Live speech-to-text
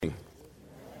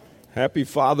Happy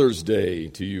Father's Day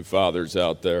to you fathers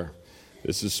out there.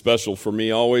 This is special for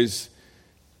me always,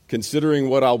 considering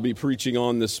what I'll be preaching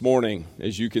on this morning.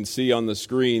 As you can see on the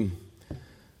screen,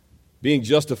 being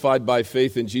justified by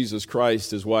faith in Jesus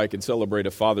Christ is why I can celebrate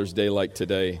a Father's Day like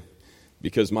today,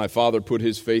 because my father put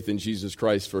his faith in Jesus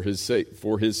Christ for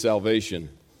his salvation,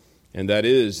 and that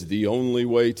is the only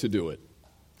way to do it.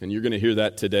 And you're going to hear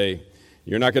that today.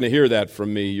 You're not going to hear that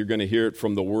from me. You're going to hear it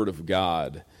from the Word of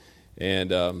God.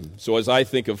 And so as I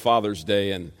think of Father's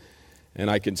Day and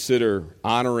I consider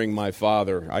honoring my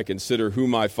father, I consider who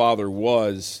my father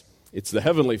was, it's the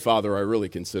Heavenly Father I really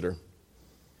consider,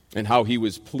 and how he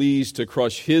was pleased to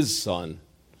crush his son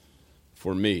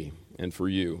for me and for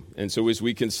you. And so as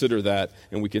we consider that,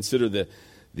 and we consider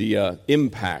the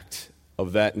impact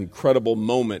of that incredible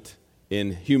moment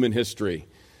in human history,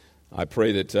 I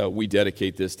pray that we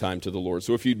dedicate this time to the Lord.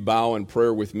 So if you'd bow in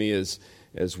prayer with me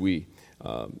as we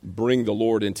bring the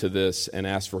Lord into this and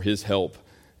ask for his help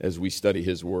as we study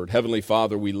his word. Heavenly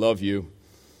Father, we love you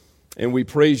and we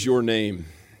praise your name.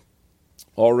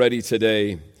 Already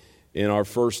today in our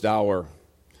first hour,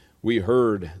 we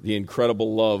heard the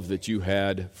incredible love that you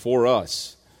had for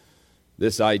us.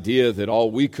 This idea that all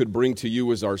we could bring to you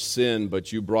was our sin,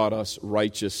 but you brought us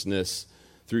righteousness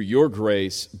through your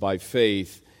grace by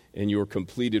faith in your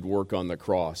completed work on the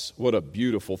cross. What a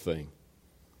beautiful thing.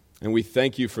 And we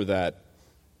thank you for that.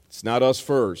 It's not us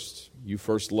first. You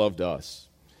first loved us.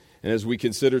 And as we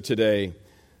consider today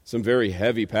some very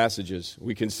heavy passages,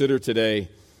 we consider today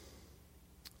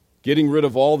getting rid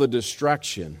of all the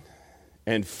distraction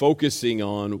and focusing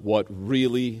on what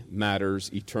really matters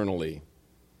eternally,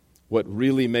 what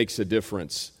really makes a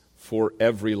difference for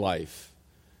every life,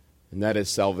 and that is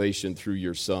salvation through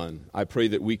your Son. I pray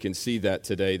that we can see that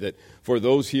today, that for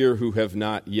those here who have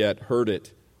not yet heard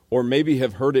it, or maybe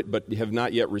have heard it but have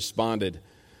not yet responded,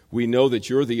 we know that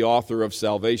you're the author of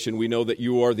salvation. We know that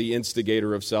you are the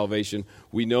instigator of salvation.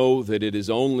 We know that it is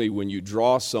only when you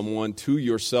draw someone to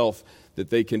yourself that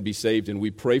they can be saved, and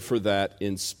we pray for that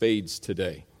in spades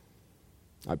today.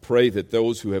 I pray that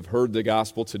those who have heard the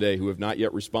gospel today, who have not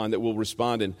yet responded, will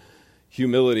respond in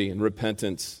humility and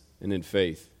repentance and in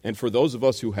faith. And for those of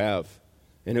us who have,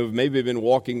 and who have maybe been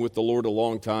walking with the Lord a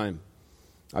long time,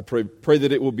 I pray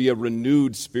that it will be a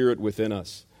renewed spirit within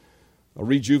us, a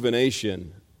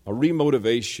rejuvenation, a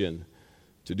remotivation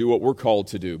to do what we're called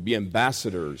to do, be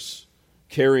ambassadors,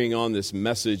 carrying on this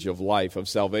message of life, of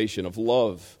salvation, of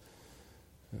love,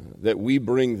 that we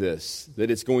bring this,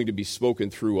 that it's going to be spoken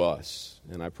through us.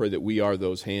 And I pray that we are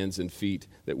those hands and feet,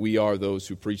 that we are those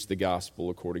who preach the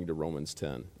gospel according to Romans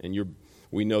 10. And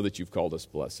we know that you've called us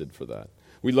blessed for that.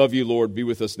 We love you, Lord. Be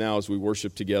with us now as we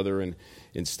worship together and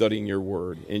in studying your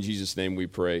word. In Jesus' name we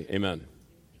pray. Amen.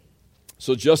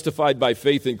 So justified by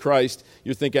faith in Christ,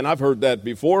 you're thinking, I've heard that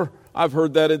before. I've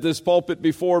heard that at this pulpit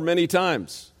before many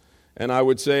times. And I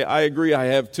would say, I agree, I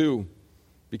have too,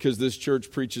 because this church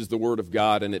preaches the word of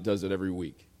God and it does it every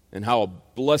week. And how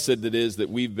blessed it is that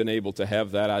we've been able to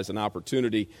have that as an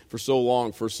opportunity for so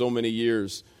long, for so many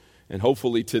years, and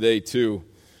hopefully today too.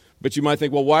 But you might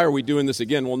think, well, why are we doing this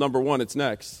again? Well, number one, it's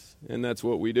next, and that's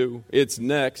what we do. It's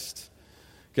next,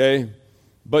 okay?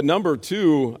 But number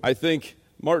two, I think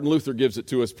Martin Luther gives it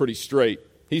to us pretty straight.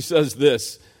 He says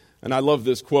this, and I love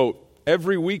this quote,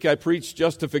 "Every week I preach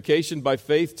justification by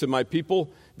faith to my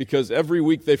people because every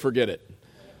week they forget it."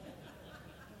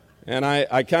 And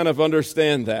I kind of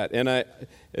understand that. And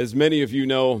as many of you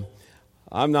know,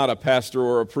 I'm not a pastor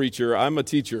or a preacher. I'm a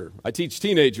teacher. I teach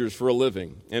teenagers for a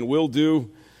living, and will do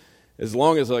as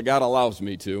long as God allows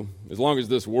me to, as long as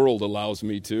this world allows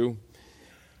me to.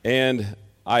 And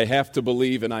I have to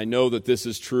believe, and I know that this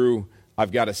is true,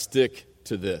 I've got to stick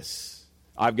to this.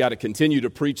 I've got to continue to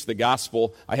preach the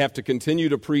gospel. I have to continue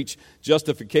to preach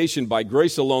justification by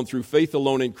grace alone, through faith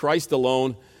alone, in Christ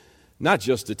alone, not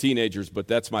just to teenagers, but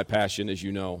that's my passion, as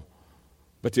you know,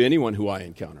 but to anyone who I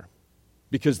encounter,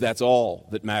 because that's all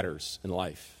that matters in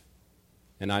life.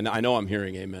 And I know I'm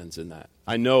hearing amens in that.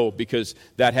 I know, because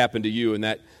that happened to you, and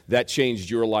that changed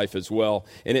your life as well.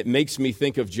 And it makes me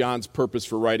think of John's purpose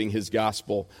for writing his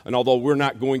gospel. And although we're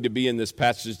not going to be in this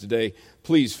passage today,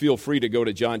 please feel free to go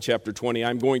to John chapter 20.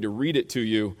 I'm going to read it to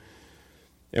you,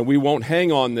 and we won't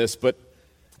hang on this, but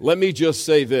let me just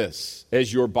say this.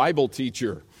 As your Bible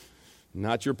teacher,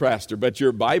 not your pastor, but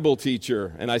your Bible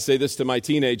teacher, and I say this to my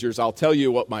teenagers, I'll tell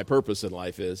you what my purpose in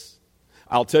life is.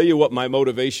 I'll tell you what my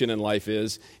motivation in life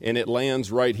is, and it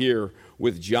lands right here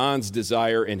with John's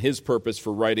desire and his purpose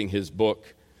for writing his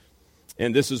book.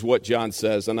 And this is what John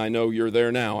says, and I know you're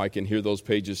there now. I can hear those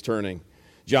pages turning.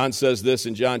 John says this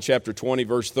in John chapter 20,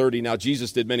 verse 30. Now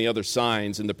Jesus did many other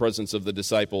signs in the presence of the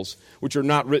disciples, which are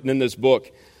not written in this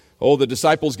book. Oh, the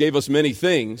disciples gave us many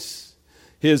things.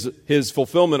 His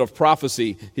fulfillment of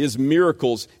prophecy, his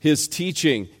miracles, his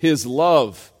teaching, his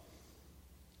love,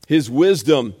 his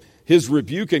wisdom, his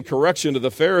rebuke and correction to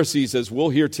the Pharisees, as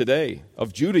we'll hear today,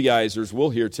 of Judaizers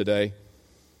we'll hear today.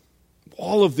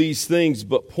 All of these things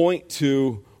but point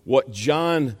to what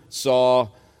John saw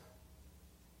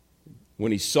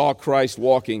when he saw Christ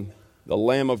walking, the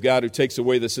Lamb of God who takes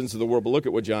away the sins of the world. But look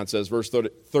at what John says, verse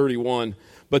 31.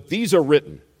 But these are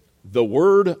written, the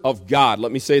Word of God.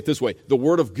 Let me say it this way. The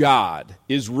Word of God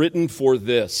is written for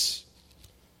this.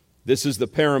 This is the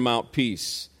paramount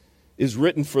piece. Is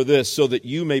written for this, so that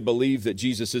you may believe that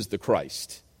Jesus is the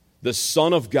Christ, the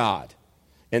Son of God,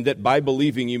 and that by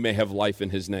believing you may have life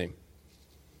in his name.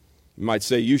 You might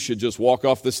say, you should just walk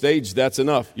off the stage. That's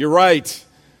enough. You're right.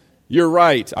 You're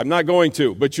right. I'm not going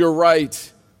to, but you're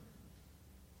right.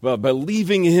 But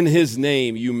believing in his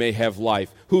name, you may have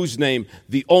life. Whose name?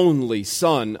 The only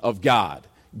Son of God.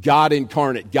 God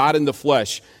incarnate, God in the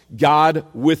flesh, God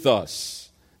with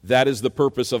us. That is the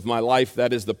purpose of my life.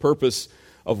 That is the purpose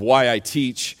of why I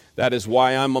teach. That is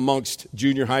why I'm amongst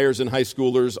junior hires and high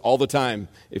schoolers all the time.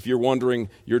 If you're wondering,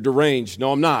 you're deranged.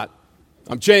 No, I'm not.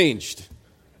 I'm changed.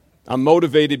 I'm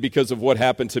motivated because of what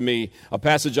happened to me. A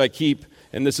passage I keep,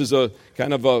 and this is a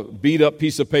kind of a beat-up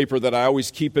piece of paper that I always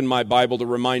keep in my Bible to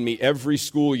remind me every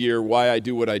school year why I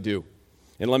do what I do.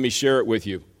 And let me share it with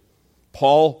you.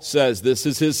 Paul says this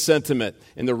is his sentiment,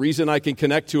 and the reason I can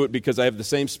connect to it because I have the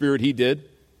same spirit he did,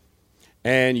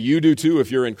 and you do too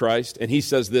if you're in Christ. And he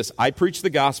says this, I preach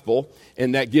the gospel,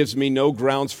 and that gives me no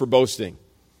grounds for boasting.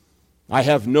 I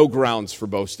have no grounds for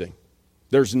boasting.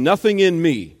 There's nothing in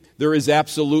me. There is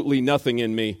absolutely nothing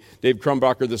in me. Dave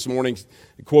Krumbacher this morning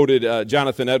quoted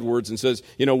Jonathan Edwards and says,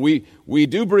 you know, we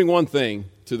do bring one thing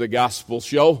to the gospel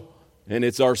show, and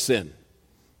it's our sin.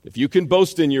 If you can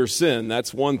boast in your sin,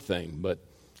 that's one thing. But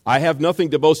I have nothing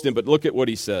to boast in, but look at what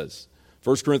he says.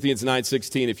 1 Corinthians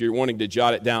 9:16, if you're wanting to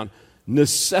jot it down,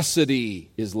 necessity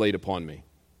is laid upon me.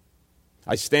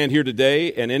 I stand here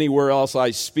today and anywhere else I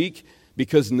speak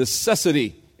because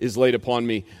necessity is laid upon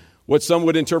me. What some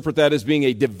would interpret that as being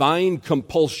a divine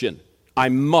compulsion. I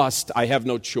must, I have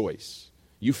no choice.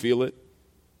 You feel it?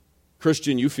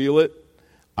 Christian, you feel it?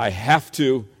 I have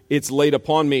to. It's laid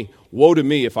upon me. Woe to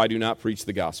me if I do not preach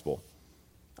the gospel.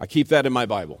 I keep that in my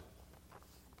Bible,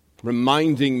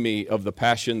 reminding me of the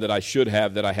passion that I should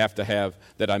have, that I have to have,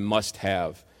 that I must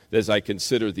have as I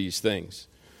consider these things.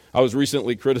 I was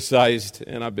recently criticized,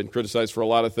 and I've been criticized for a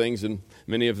lot of things, and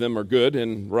many of them are good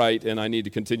and right, and I need to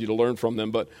continue to learn from them.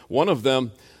 But one of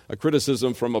them, a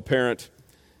criticism from a parent,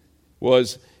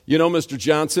 was, you know, Mr.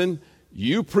 Johnson,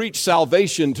 you preach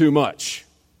salvation too much.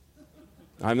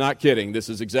 I'm not kidding. This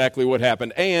is exactly what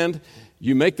happened. And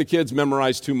you make the kids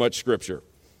memorize too much Scripture.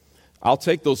 I'll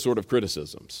take those sort of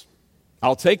criticisms.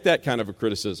 I'll take that kind of a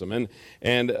criticism,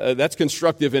 and that's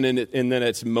constructive, and then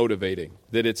it's motivating,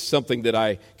 that it's something that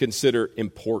I consider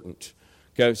important.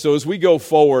 Okay, so as we go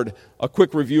forward, a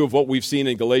quick review of what we've seen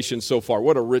in Galatians so far.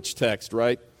 What a rich text,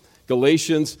 right?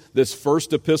 Galatians, this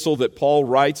first epistle that Paul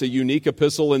writes, a unique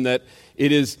epistle in that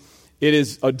it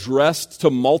is addressed to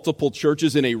multiple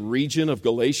churches in a region of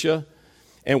Galatia.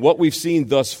 And what we've seen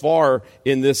thus far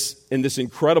in this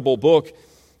incredible book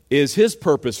is his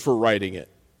purpose for writing it.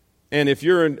 And if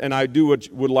you're, and I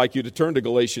would like you to turn to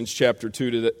Galatians chapter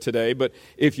 2 today, but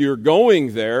if you're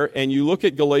going there and you look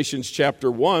at Galatians chapter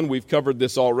 1, we've covered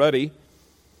this already,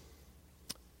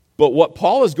 but what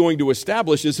Paul is going to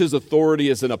establish is his authority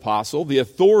as an apostle, the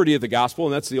authority of the gospel,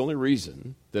 and that's the only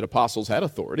reason that apostles had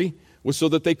authority, was so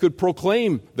that they could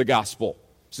proclaim the gospel.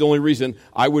 It's the only reason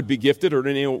I would be gifted or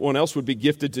anyone else would be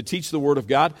gifted to teach the word of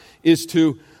God is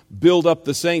to build up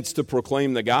the saints to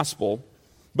proclaim the gospel.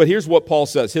 But here's what Paul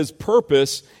says. His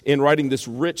purpose in writing this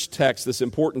rich text, this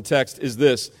important text, is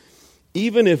this.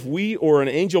 Even if we or an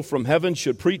angel from heaven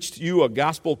should preach to you a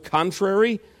gospel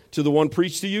contrary to the one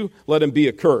preached to you, let him be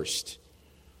accursed.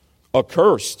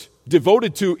 Accursed.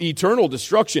 Devoted to eternal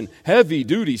destruction.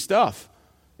 Heavy-duty stuff.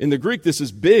 In the Greek, this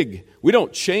is big. We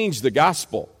don't change the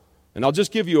gospel. And I'll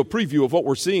just give you a preview of what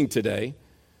we're seeing today.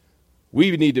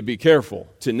 We need to be careful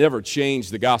to never change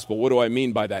the gospel. What do I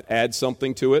mean by that? Add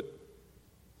something to it.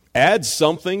 Add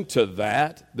something to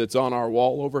that's on our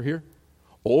wall over here,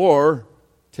 or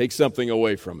take something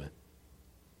away from it.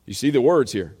 You see the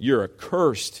words here. You're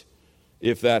accursed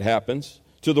if that happens.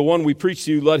 To the one we preach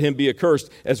to you, let him be accursed,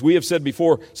 as we have said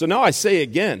before. So now I say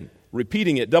again,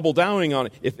 repeating it, double downing on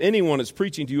it. If anyone is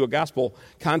preaching to you a gospel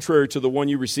contrary to the one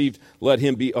you received, let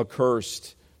him be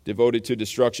accursed. devoted to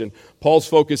destruction. Paul's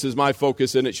focus is my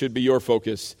focus, and it should be your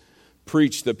focus.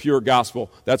 Preach the pure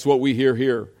gospel. That's what we hear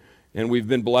here, and we've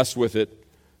been blessed with it.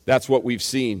 That's what we've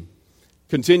seen.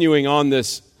 Continuing on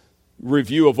this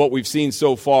review of what we've seen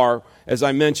so far, as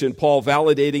I mentioned, Paul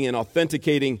validating and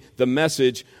authenticating the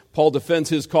message. Paul defends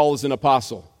his call as an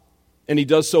apostle, and he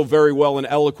does so very well and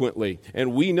eloquently.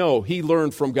 And we know he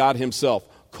learned from God himself,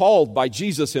 called by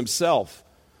Jesus himself,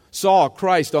 saw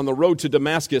Christ on the road to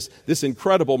Damascus, this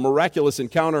incredible, miraculous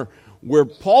encounter where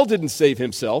Paul didn't save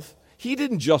himself. He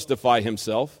didn't justify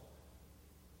himself.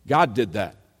 God did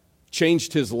that,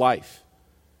 changed his life.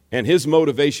 And his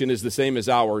motivation is the same as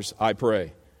ours, I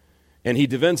pray. And he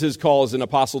defends his call as an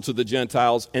apostle to the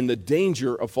Gentiles and the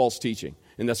danger of false teaching.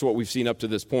 And that's what we've seen up to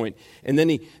this point. And then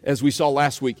he, as we saw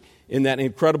last week, in that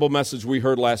incredible message we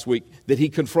heard last week, that he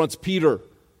confronts Peter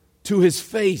to his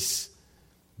face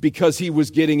because he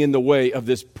was getting in the way of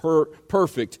this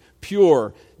perfect,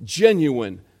 pure,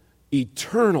 genuine,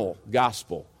 eternal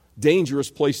gospel. Dangerous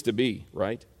place to be,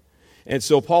 right? And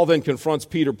so Paul then confronts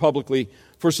Peter publicly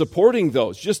for supporting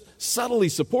those, just subtly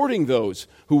supporting those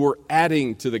who were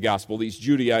adding to the gospel, these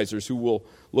Judaizers who we'll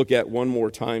look at one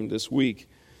more time this week.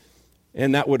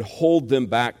 And that would hold them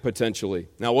back potentially.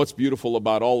 Now, what's beautiful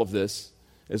about all of this,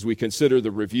 as we consider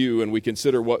the review and we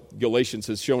consider what Galatians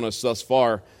has shown us thus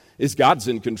far, is God's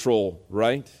in control,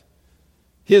 right?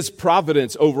 His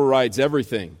providence overrides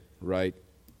everything, right?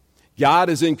 God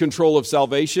is in control of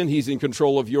salvation. He's in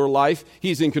control of your life.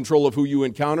 He's in control of who you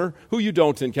encounter, who you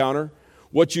don't encounter,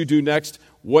 what you do next,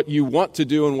 what you want to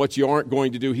do and what you aren't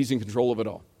going to do. He's in control of it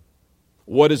all.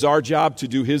 What is our job? To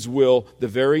do His will, the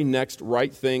very next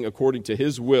right thing according to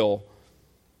His will.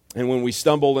 And when we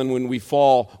stumble and when we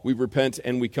fall, we repent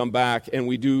and we come back and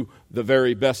we do the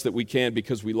very best that we can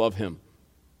because we love Him,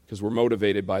 because we're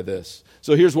motivated by this.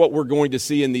 So here's what we're going to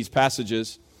see in these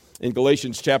passages in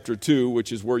Galatians chapter 2,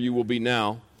 which is where you will be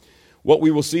now. What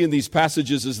we will see in these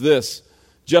passages is this: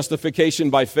 justification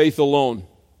by faith alone.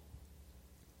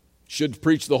 Should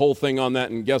preach the whole thing on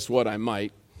that, and guess what? I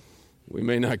might. We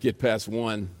may not get past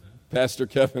one. Pastor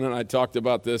Kevin and I talked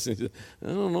about this, and he said, I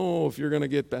don't know if you're going to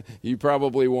get past. You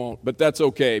probably won't, but that's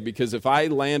okay, because if I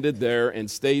landed there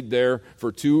and stayed there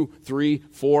for 2, 3,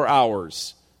 4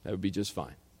 hours, that would be just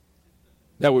fine.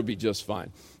 That would be just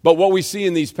fine. But what we see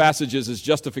in these passages is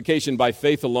justification by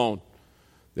faith alone,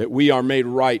 that we are made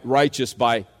righteous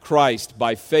by Christ,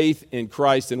 by faith in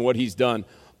Christ and what He's done.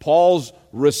 Paul's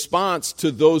response to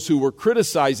those who were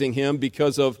criticizing him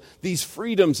because of these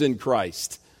freedoms in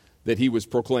Christ that he was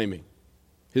proclaiming.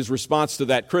 His response to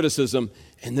that criticism,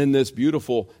 and then this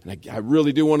beautiful, and I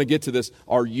really do want to get to this,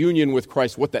 our union with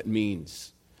Christ, what that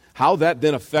means. How that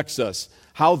then affects us.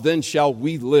 How then shall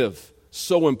we live?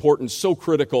 So important, so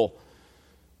critical,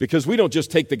 because we don't just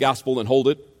take the gospel and hold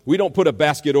it. We don't put a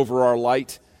basket over our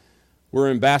light. We're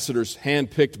ambassadors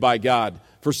handpicked by God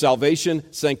for salvation,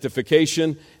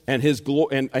 sanctification, and His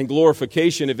and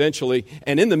glorification eventually,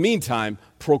 and in the meantime,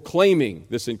 proclaiming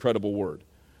this incredible word.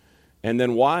 And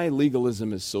then why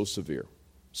legalism is so severe.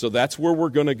 So that's where we're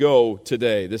going to go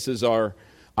today. This is our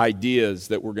ideas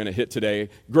that we're going to hit today.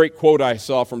 Great quote I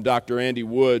saw from Dr. Andy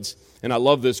Woods, and I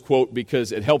love this quote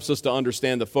because it helps us to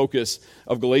understand the focus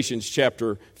of Galatians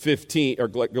chapter 15, or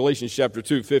Galatians chapter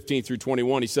 2, 15 through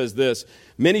 21. He says this: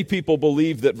 many people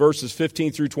believe that verses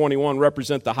 15 through 21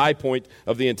 represent the high point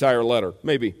of the entire letter.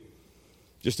 Maybe.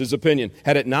 Just his opinion.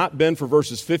 Had it not been for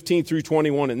verses 15 through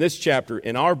 21 in this chapter,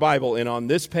 in our Bible, and on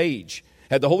this page,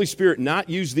 had the Holy Spirit not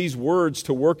used these words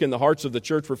to work in the hearts of the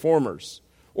church reformers,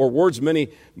 or words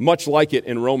much like it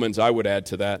in Romans, I would add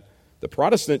to that, the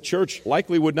Protestant church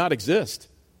likely would not exist.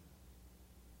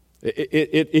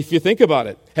 If you think about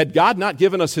it, had God not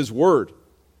given us His Word,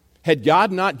 had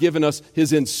God not given us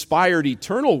His inspired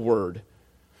eternal Word,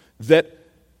 that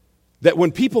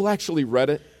when people actually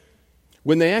read it,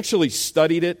 when they actually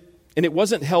studied it, and it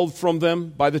wasn't held from them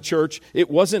by the church, it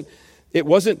wasn't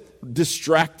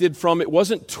distracted from, it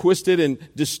wasn't twisted and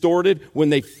distorted,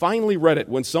 when they finally read it,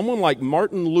 when someone like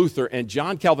Martin Luther and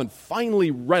John Calvin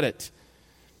finally read it,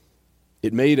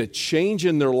 it made a change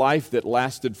in their life that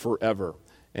lasted forever.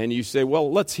 And you say,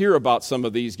 well, let's hear about some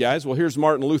of these guys. Well, here's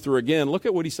Martin Luther again. Look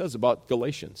at what he says about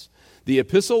Galatians. The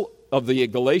epistle of the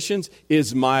Galatians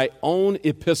is my own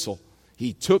epistle.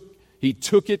 He took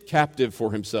it captive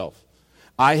for himself.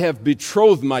 I have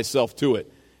betrothed myself to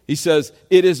it. He says,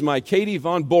 it is my Katie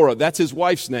von Bora. That's his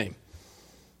wife's name.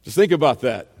 Just think about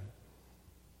that.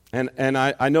 And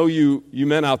I know you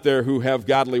men out there who have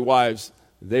godly wives,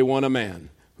 they want a man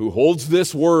who holds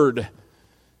this word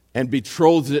and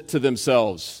betroths it to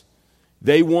themselves.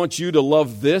 They want you to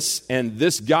love this and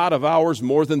this God of ours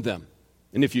more than them.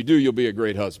 And if you do, you'll be a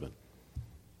great husband.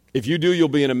 If you do, you'll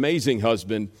be an amazing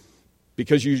husband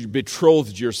because you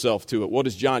betrothed yourself to it. What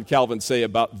does John Calvin say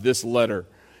about this letter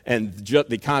and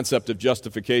the concept of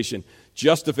justification?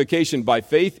 Justification by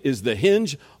faith is the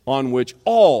hinge on which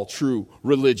all true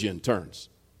religion turns.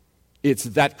 It's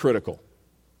that critical.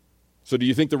 So do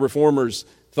you think the Reformers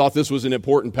thought this was an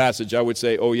important passage? I would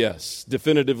say, oh yes,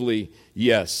 definitively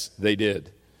yes, they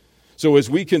did. So as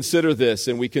we consider this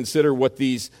and we consider what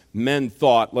these men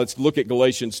thought, let's look at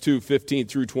Galatians 2:15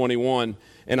 through 21,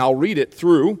 and I'll read it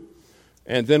through,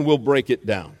 and then we'll break it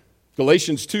down.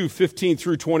 Galatians 2:15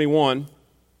 through 21,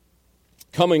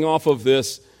 coming off of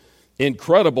this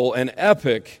incredible and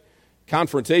epic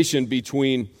confrontation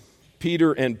between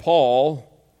Peter and Paul,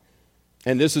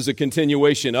 and this is a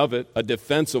continuation of it, a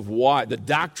defense of why, the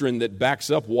doctrine that backs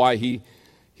up why he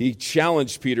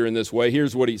challenged Peter in this way.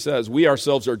 Here's what he says: we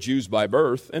ourselves are Jews by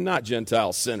birth and not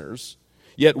Gentile sinners.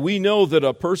 Yet we know that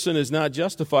a person is not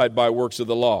justified by works of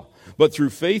the law, but through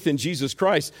faith in Jesus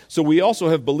Christ. So we also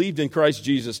have believed in Christ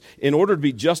Jesus in order to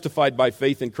be justified by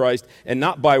faith in Christ and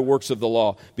not by works of the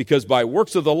law, because by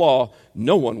works of the law,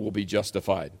 no one will be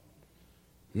justified.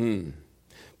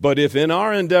 But if in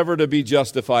our endeavor to be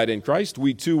justified in Christ,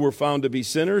 we too were found to be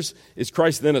sinners, is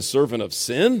Christ then a servant of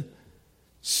sin?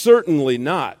 Certainly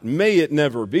not. May it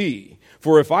never be.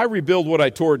 For if I rebuild what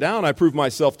I tore down, I prove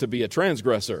myself to be a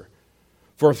transgressor.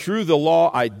 For through the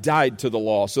law I died to the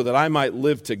law, so that I might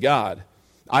live to God.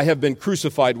 I have been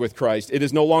crucified with Christ. It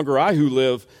is no longer I who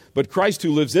live, but Christ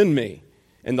who lives in me.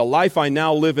 And the life I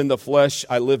now live in the flesh,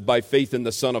 I live by faith in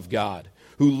the Son of God,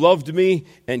 who loved me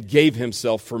and gave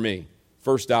himself for me.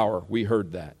 First hour, we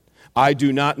heard that. I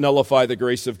do not nullify the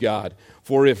grace of God.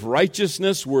 For if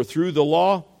righteousness were through the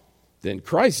law, then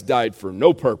Christ died for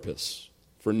no purpose,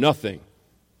 for nothing.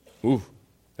 Ooh,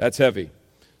 that's heavy.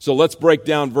 So let's break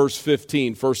down verse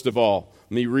 15 first of all.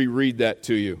 Let me reread that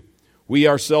to you. We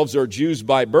ourselves are Jews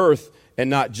by birth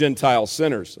and not Gentile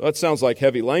sinners. That sounds like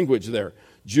heavy language there.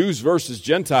 Jews versus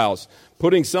Gentiles,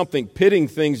 pitting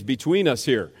things between us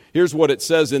here. Here's what it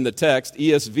says in the text.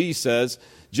 ESV says,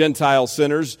 Gentile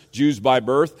sinners, Jews by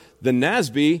birth. The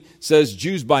NASB says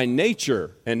Jews by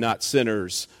nature and not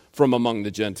sinners from among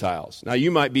the Gentiles. Now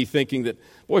you might be thinking that,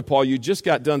 boy, Paul, you just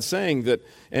got done saying that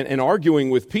and arguing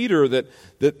with Peter that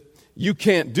you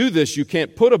can't do this, you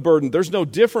can't put a burden. There's no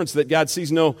difference, that God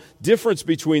sees no difference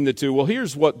between the two. Well,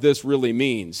 here's what this really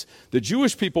means. The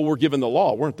Jewish people were given the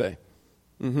law, weren't they?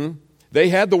 They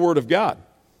had the Word of God.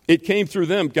 It came through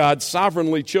them. God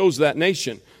sovereignly chose that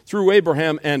nation through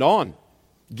Abraham and on,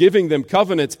 giving them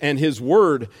covenants and His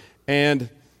Word. And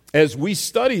as we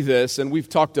study this, and we've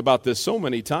talked about this so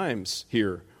many times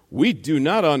here, we do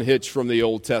not unhitch from the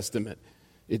Old Testament.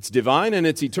 It's divine and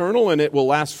it's eternal and it will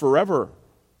last forever,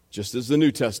 just as the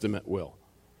New Testament will.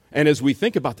 And as we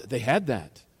think about that, they had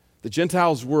that. The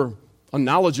Gentiles were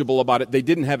unknowledgeable about it. They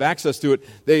didn't have access to it.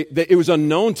 It was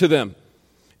unknown to them.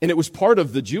 And it was part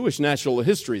of the Jewish national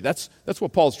history. That's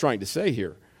what Paul's trying to say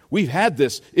here. We've had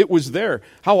this. It was there.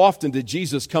 How often did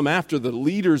Jesus come after the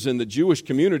leaders in the Jewish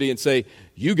community and say,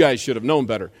 you guys should have known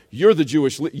better. You're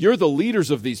the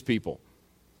leaders of these people.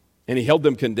 And he held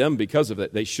them condemned because of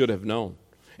it. They should have known.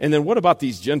 And then what about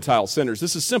these Gentile sinners?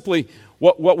 This is simply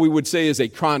what we would say is a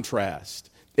contrast,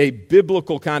 a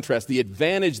biblical contrast, the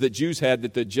advantage that Jews had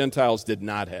that the Gentiles did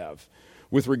not have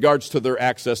with regards to their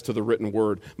access to the written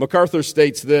word. MacArthur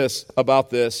states this about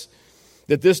this,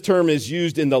 that this term is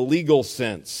used in the legal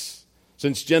sense.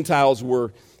 Since Gentiles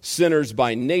were sinners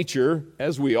by nature,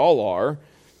 as we all are,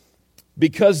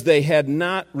 because they had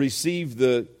not received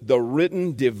the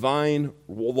written divine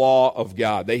law of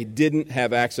God. They didn't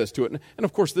have access to it. And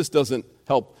of course, this doesn't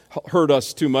hurt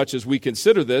us too much as we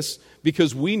consider this,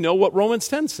 because we know what Romans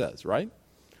 10 says, right?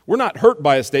 We're not hurt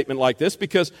by a statement like this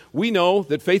because we know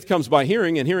that faith comes by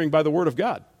hearing and hearing by the word of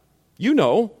God. You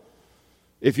know,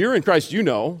 if you're in Christ, you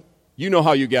know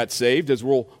how you got saved, as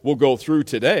we'll go through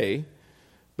today.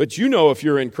 But you know, if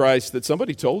you're in Christ, that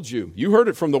somebody told you. You heard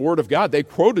it from the Word of God. They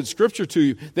quoted Scripture to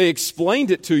you. They explained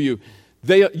it to you.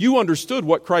 You understood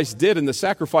what Christ did in the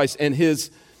sacrifice and His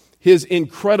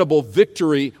incredible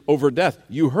victory over death.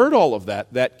 You heard all of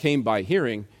that. That came by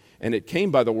hearing, and it came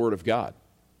by the Word of God.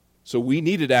 So we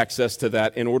needed access to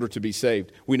that in order to be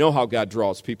saved. We know how God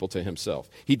draws people to Himself.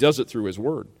 He does it through His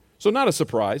Word. So not a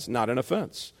surprise, not an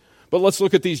offense. But let's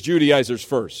look at these Judaizers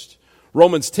first.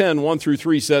 Romans 10, 1 through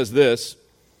 3 says this.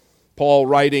 Paul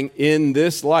writing, in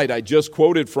this light, I just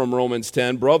quoted from Romans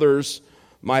 10, brothers,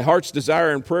 my heart's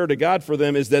desire and prayer to God for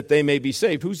them is that they may be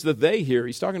saved. Who's the they here?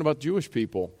 He's talking about Jewish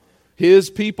people.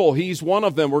 His people, he's one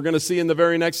of them. We're going to see in the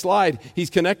very next slide. He's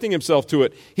connecting himself to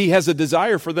it. He has a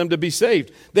desire for them to be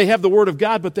saved. They have the Word of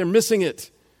God, but they're missing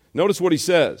it. Notice what he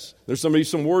says. There's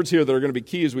some words here that are going to be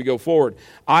key as we go forward.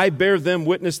 I bear them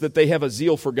witness that they have a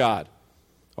zeal for God.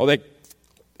 Oh,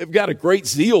 they've got a great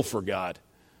zeal for God.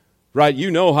 Right? You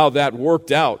know how that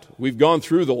worked out. We've gone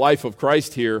through the life of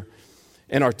Christ here,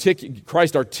 and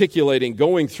Christ articulating,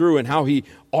 going through, and how he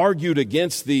argued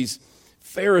against these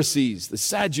Pharisees, the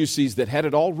Sadducees that had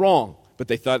it all wrong, but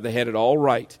they thought they had it all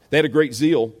right. They had a great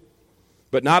zeal,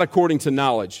 but not according to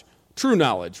knowledge. True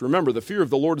knowledge. Remember, the fear of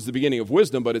the Lord is the beginning of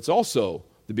wisdom, but it's also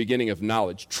the beginning of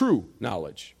knowledge. True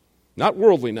knowledge, not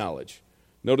worldly knowledge.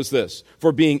 Notice this.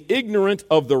 For being ignorant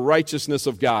of the righteousness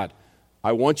of God.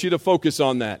 I want you to focus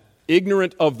on that.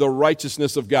 Ignorant of the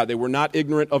righteousness of God. They were not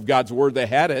ignorant of God's word. They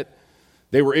had it.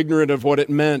 They were ignorant of what it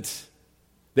meant.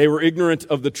 They were ignorant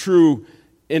of the true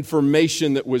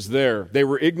information that was there. They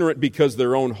were ignorant because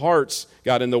their own hearts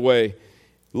got in the way.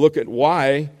 Look at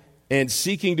why. And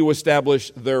seeking to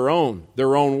establish their own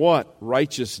what?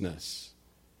 Righteousness.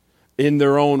 In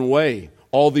their own way.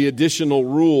 All the additional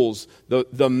rules,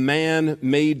 the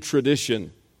man-made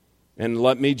tradition. And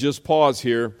let me just pause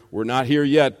here. We're not here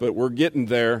yet, but we're getting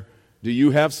there. Do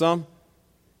you have some?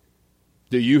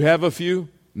 Do you have a few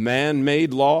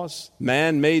man-made laws,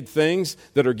 man-made things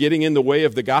that are getting in the way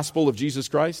of the gospel of Jesus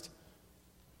Christ?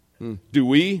 Do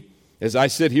we, as I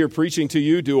sit here preaching to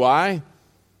you, do I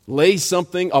lay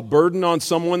a burden on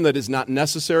someone that is not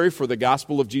necessary for the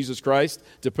gospel of Jesus Christ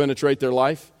to penetrate their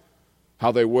life?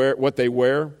 How they wear, what they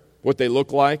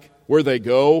look like, where they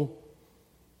go,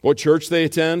 what church they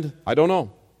attend? I don't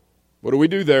know. What do we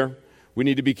do there? We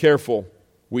need to be careful.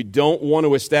 We don't want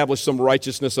to establish some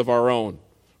righteousness of our own.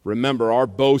 Remember, our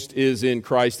boast is in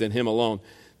Christ and Him alone.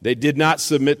 They did not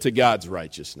submit to God's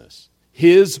righteousness.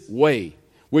 His way,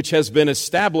 which has been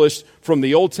established from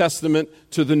the Old Testament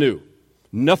to the New.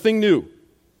 Nothing new.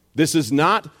 This is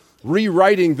not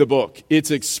rewriting the book.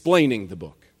 It's explaining the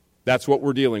book. That's what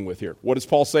we're dealing with here. What does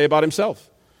Paul say about himself?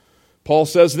 Paul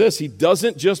says this. He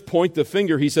doesn't just point the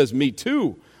finger. He says, me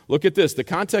too. Look at this. The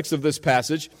context of this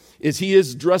passage is he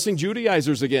is addressing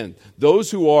Judaizers again.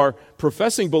 Those who are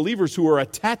professing believers who are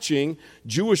attaching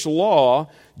Jewish law,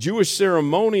 Jewish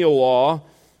ceremonial law,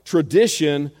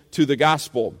 tradition to the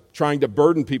gospel, trying to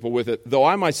burden people with it. Though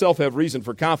I myself have reason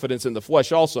for confidence in the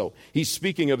flesh also. He's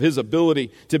speaking of his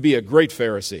ability to be a great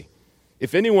Pharisee.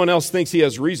 If anyone else thinks he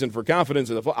has reason for confidence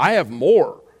in the flesh, I have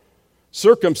more.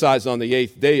 Circumcised on the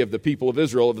 8th day of the people of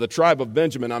Israel, of the tribe of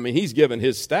Benjamin. I mean, he's given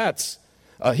his stats.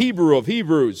 A Hebrew of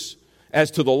Hebrews.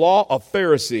 As to the law, a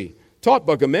Pharisee. Taught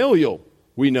by Gamaliel,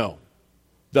 we know.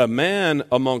 The man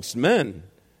amongst men.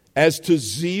 As to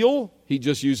zeal, he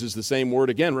just uses the same word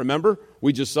again. Remember?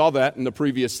 We just saw that in the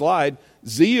previous slide.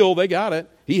 Zeal, they got it.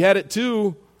 He had it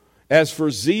too. As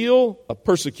for zeal, a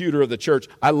persecutor of the church.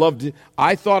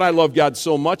 I thought I loved God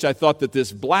so much, I thought that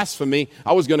this blasphemy,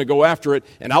 I was going to go after it,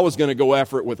 and I was going to go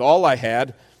after it with all I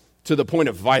had to the point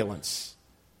of violence.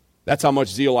 That's how much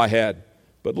zeal I had.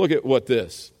 But look at what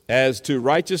this. As to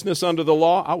righteousness under the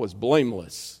law, I was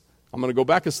blameless. I'm going to go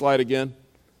back a slide again.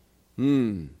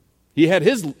 He had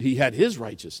his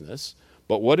righteousness,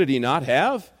 but what did he not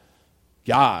have?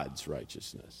 God's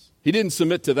righteousness. He didn't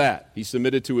submit to that. He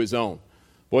submitted to his own.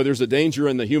 Boy, there's a danger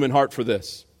in the human heart for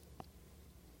this.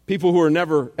 People who are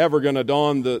never, ever going to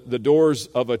don the doors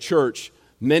of a church,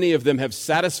 many of them have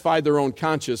satisfied their own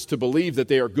conscience to believe that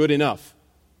they are good enough.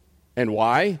 And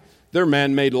why? Their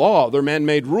man-made law, their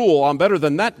man-made rule. I'm better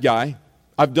than that guy.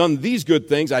 I've done these good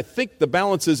things. I think the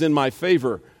balance is in my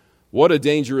favor. What a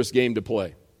dangerous game to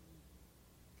play.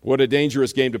 What a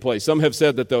dangerous game to play. Some have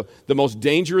said that the most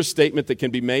dangerous statement that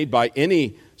can be made by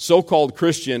any so-called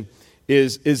Christian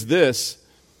is this,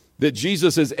 that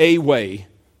Jesus is a way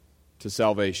to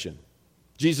salvation.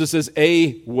 Jesus is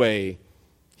a way.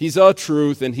 He's a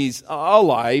truth and He's a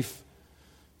life.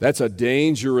 That's a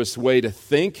dangerous way to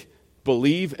think,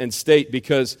 believe, and state,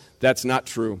 because that's not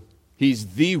true.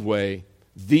 He's the way,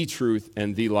 the truth,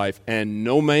 and the life, and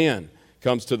no man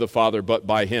comes to the Father but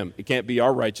by Him. It can't be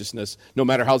our righteousness, no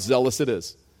matter how zealous it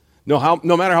is. No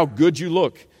matter how good you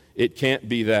look, it can't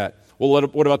be that. Well,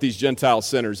 what about these Gentile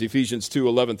sinners? Ephesians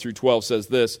 2:11 through 12 says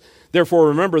this, therefore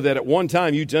remember that at one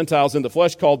time you Gentiles in the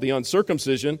flesh called the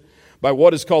uncircumcision by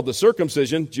what is called the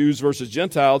circumcision, Jews versus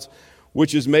Gentiles,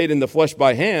 which is made in the flesh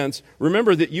by hands.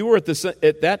 Remember that you were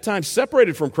at that time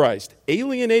separated from Christ,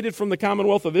 alienated from the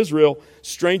commonwealth of Israel,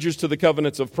 strangers to the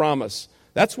covenants of promise.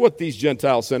 That's what these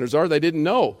Gentile sinners are. They didn't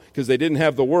know because they didn't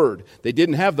have the word. They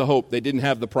didn't have the hope. They didn't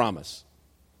have the promise.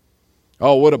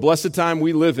 Oh, what a blessed time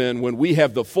we live in when we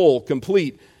have the full,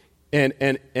 complete,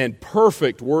 and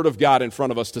perfect Word of God in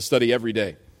front of us to study every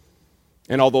day.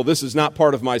 And although this is not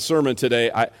part of my sermon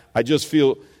today, I just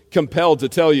feel compelled to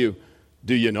tell you,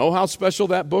 do you know how special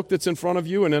that book that's in front of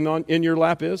you and in your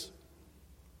lap is?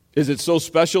 Is it so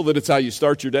special that it's how you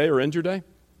start your day or end your day?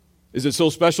 Is it so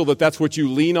special that that's what you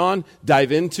lean on,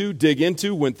 dive into, dig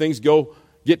into when things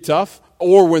get tough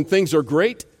or when things are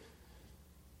great?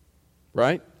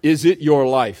 Right? Is it your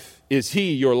life? Is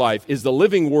He your life? Is the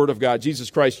living Word of God,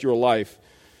 Jesus Christ, your life?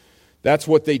 That's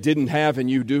what they didn't have and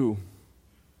you do.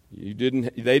 They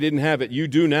didn't have it. You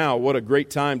do now. What a great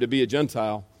time to be a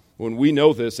Gentile when we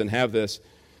know this and have this.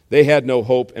 They had no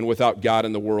hope and without God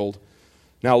in the world.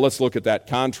 Now let's look at that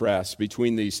contrast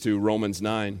between these two, Romans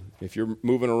 9. If you're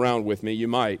moving around with me, you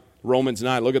might. Romans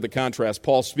 9, look at the contrast.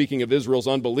 Paul speaking of Israel's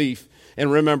unbelief,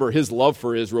 and remember his love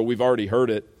for Israel. We've already heard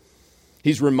it.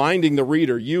 He's reminding the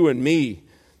reader, you and me,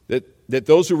 that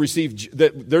those who receive,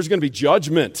 that there's going to be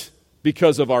judgment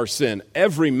because of our sin.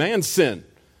 Every man's sin.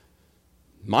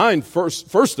 Mine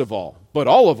first of all, but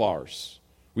all of ours.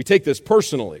 We take this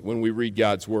personally when we read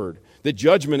God's Word. The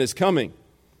judgment is coming.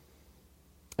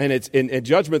 And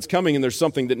judgment's coming, and there's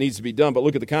something that needs to be done. But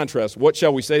look at the contrast. What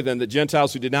shall we say then? That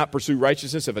Gentiles who did not pursue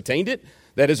righteousness have attained it?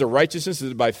 That is, a righteousness that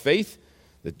is by faith?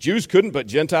 That Jews couldn't, but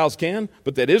Gentiles can?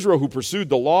 But that Israel, who pursued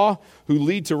the law, who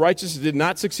lead to righteousness, did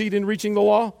not succeed in reaching the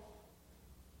law?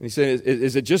 And he's saying,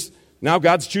 is it just now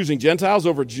God's choosing Gentiles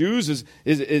over Jews?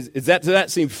 Does that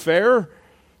seem fair?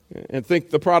 And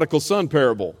think the prodigal son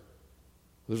parable.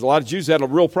 There's a lot of Jews that had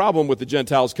a real problem with the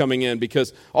Gentiles coming in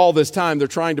because all this time they're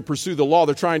trying to pursue the law.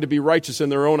 They're trying to be righteous in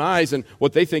their own eyes and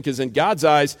what they think is in God's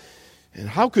eyes. And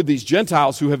how could these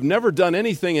Gentiles who have never done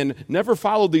anything and never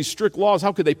followed these strict laws,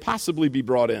 how could they possibly be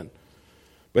brought in?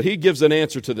 But he gives an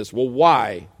answer to this. Well,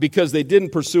 why? Because they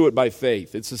didn't pursue it by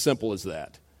faith. It's as simple as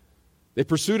that. They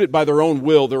pursued it by their own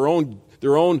will, their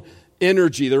own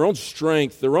energy, their own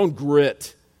strength, their own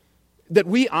grit. That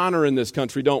we honor in this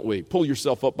country, don't we? Pull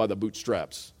yourself up by the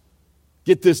bootstraps.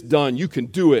 Get this done. You can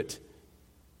do it.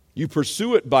 You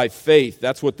pursue it by faith.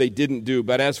 That's what they didn't do.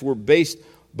 But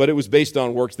it was based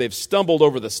on works. They've stumbled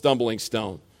over the stumbling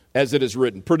stone, as it is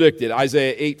written. Predicted.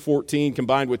 Isaiah 8:14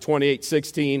 combined with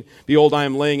 28:16. Behold, I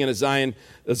am laying in Zion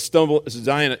a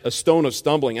stone of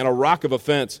stumbling and a rock of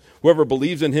offense. Whoever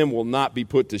believes in him will not be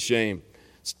put to shame.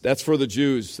 That's for the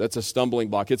Jews. That's a stumbling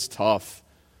block. It's tough.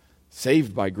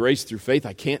 Saved by grace through faith.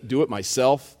 I can't do it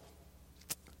myself.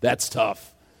 That's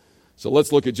tough. So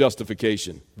let's look at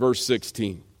justification. Verse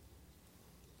 16.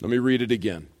 Let me read it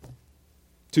again.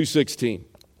 2:16.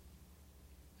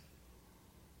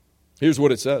 Here's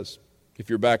what it says. If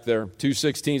you're back there.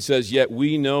 2:16 says, yet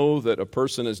we know that a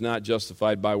person is not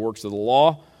justified by works of the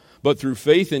law, but through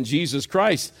faith in Jesus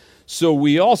Christ. So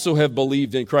we also have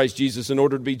believed in Christ Jesus in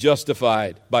order to be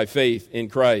justified by faith in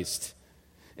Christ.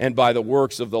 And by the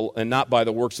works of and not by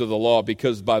the works of the law,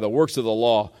 because by the works of the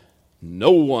law,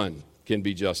 no one can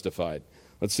be justified.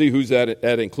 Let's see who's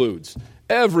that includes.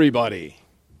 Everybody.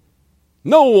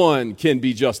 No one can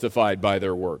be justified by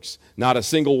their works. Not a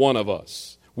single one of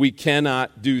us. We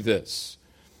cannot do this.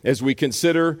 As we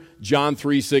consider John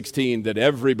 3:16 that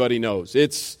everybody knows.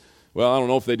 Well, I don't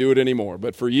know if they do it anymore,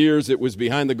 but for years it was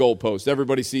behind the goalpost.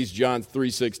 Everybody sees John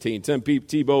 3:16. Tim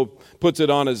Tebow puts it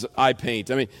on his eye paint.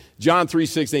 I mean, John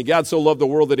 3:16, God so loved the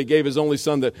world that he gave his only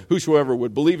son that whosoever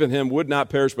would believe in him would not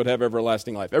perish but have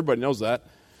everlasting life. Everybody knows that.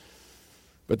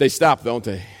 But they stop, don't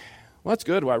they? Well, that's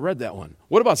good. Well, I read that one.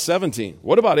 What about 17?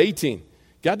 What about 18?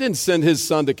 God didn't send his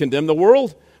son to condemn the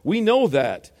world. We know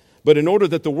that. But in order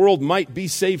that the world might be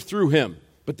saved through him.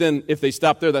 But then if they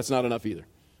stop there, that's not enough either.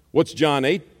 What's John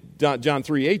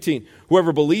 3:18?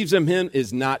 Whoever believes in him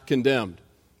is not condemned.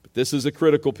 But this is a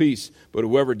critical piece. But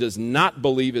whoever does not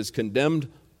believe is condemned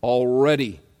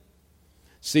already.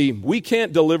 See, we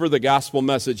can't deliver the gospel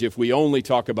message if we only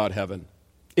talk about heaven.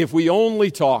 If we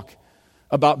only talk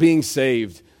about being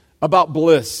saved, about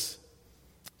bliss.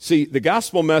 See, the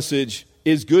gospel message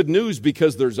is good news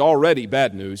because there's already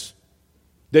bad news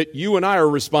that you and I are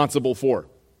responsible for.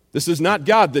 This is not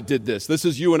God that did this. This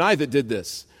is you and I that did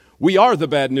this. We are the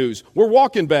bad news. We're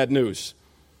walking bad news.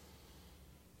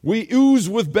 We ooze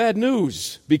with bad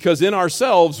news because in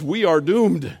ourselves we are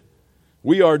doomed.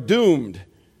 We are doomed.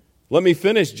 Let me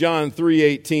finish John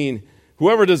 3:18.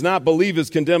 Whoever does not believe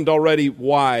is condemned already.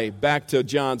 Why? Back to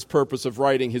John's purpose of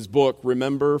writing his book.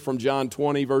 Remember from John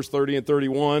 20, verse 30 and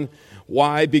 31.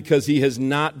 Why? Because he has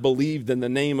not believed in the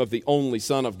name of the only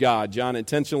Son of God. John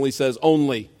intentionally says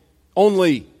only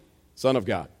Son of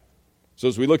God. So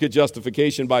as we look at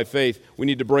justification by faith, we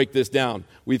need to break this down.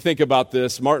 We think about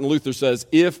this. Martin Luther says,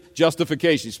 if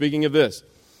justification, speaking of this,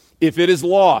 if it is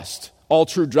lost, all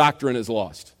true doctrine is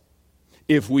lost.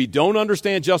 If we don't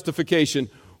understand justification,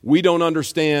 we don't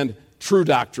understand true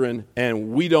doctrine,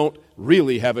 and we don't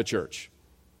really have a church.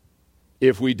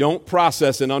 If we don't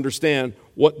process and understand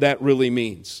what that really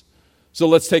means. So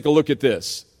let's take a look at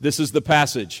this. This is the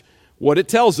passage. What it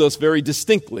tells us very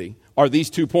distinctly are these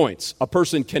 2 points. A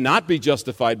person cannot be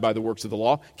justified by the works of the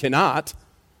law. Cannot.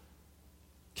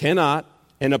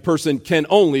 And a person can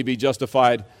only be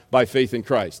justified by faith in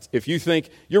Christ. If you think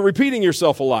you're repeating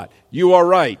yourself a lot, you are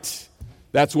right.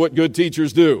 That's what good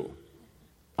teachers do.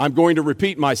 I'm going to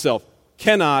repeat myself.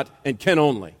 Cannot and can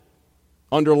only.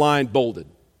 Underlined, bolded.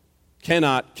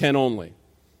 Cannot, can only.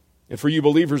 And for you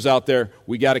believers out there,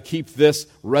 we got to keep this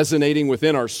resonating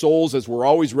within our souls as we're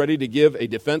always ready to give a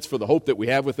defense for the hope that we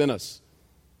have within us.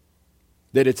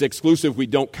 That it's exclusive, we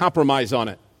don't compromise on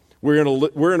it. We're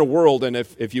in a world, and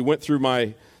if you went through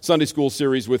my Sunday school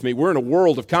series with me, we're in a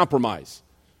world of compromise.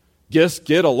 Just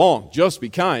get along, just be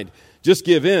kind, just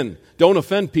give in, don't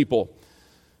offend people.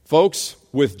 Folks,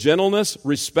 with gentleness,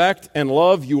 respect, and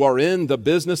love, you are in the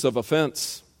business of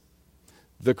offense.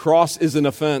 The cross is an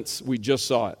offense. We just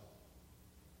saw it.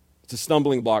 It's a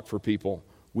stumbling block for people.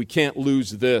 We can't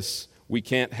lose this. We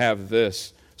can't have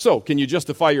this. So, can you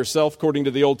justify yourself according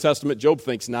to the Old Testament? Job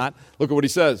thinks not. Look at what he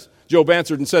says. Job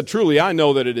answered and said, "Truly, I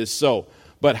know that it is so.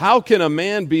 But how can a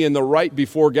man be in the right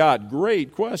before God?"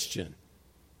 Great question.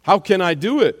 How can I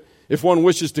do it? If one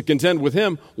wishes to contend with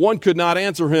him, one could not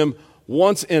answer him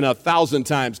once in 1,000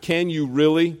 times. Can you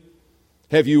really?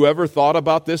 Have you ever thought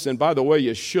about this? And by the way,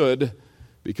 you should,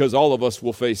 because all of us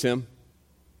will face him.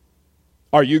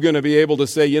 Are you going to be able to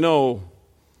say,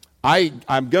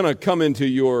 I'm going to come into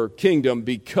your kingdom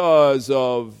because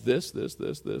of this?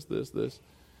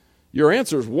 Your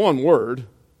answer is one word.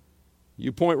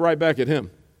 You point right back at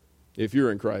him if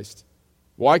you're in Christ.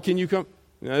 Why can you come?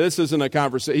 Now, this isn't a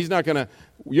conversation.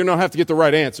 You don't have to get the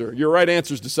right answer. Your right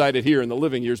answer is decided here in the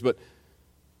living years, but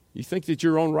you think that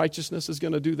your own righteousness is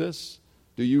going to do this?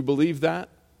 Do you believe that?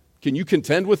 Can you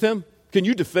contend with him? Can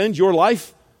you defend your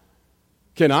life?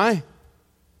 Can I?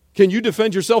 Can you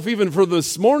defend yourself even for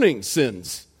this morning's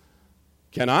sins?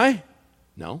 Can I?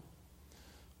 No.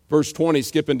 Verse 20,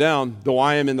 skipping down, though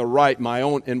I am in the right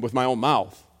and with my own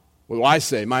mouth. What do I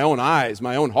say? My own eyes,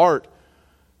 my own heart.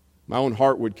 My own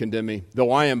heart would condemn me.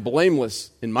 Though I am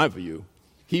blameless in my view,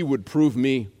 he would prove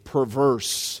me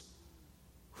perverse.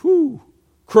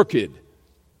 Crooked.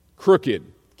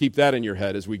 Keep that in your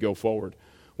head as we go forward.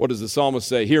 What does the psalmist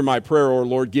say? Hear my prayer, O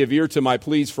Lord. Give ear to my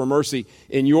pleas for mercy.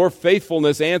 In your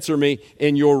faithfulness, answer me.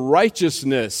 In your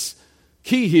righteousness.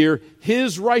 Key here,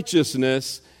 his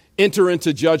righteousness, enter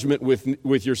into judgment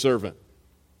with your servant.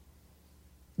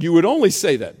 You would only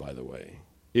say that, by the way,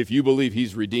 if you believe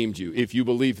he's redeemed you, if you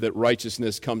believe that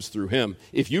righteousness comes through him,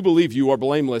 if you believe you are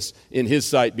blameless in his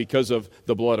sight because of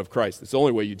the blood of Christ. It's the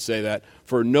only way you'd say that.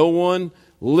 For no one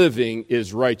living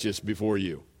is righteous before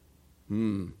you.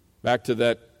 Back to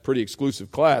that pretty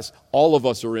exclusive class. All of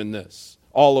us are in this.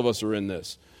 All of us are in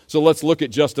this. So let's look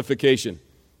at justification.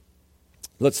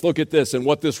 Let's look at this and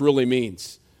what this really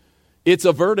means. It's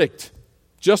a verdict.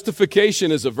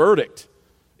 Justification is a verdict.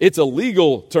 It's a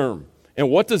legal term. And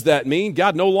what does that mean?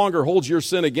 God no longer holds your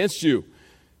sin against you.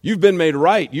 You've been made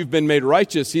right. You've been made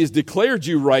righteous. He has declared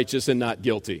you righteous and not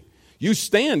guilty. You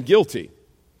stand guilty.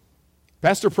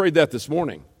 Pastor prayed that this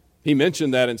morning. He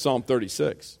mentioned that in Psalm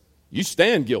 36. You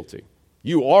stand guilty.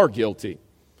 You are guilty.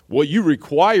 Well, you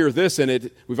require this,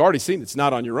 and we've already seen it's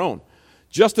not on your own.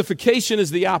 Justification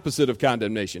is the opposite of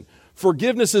condemnation.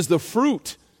 Forgiveness is the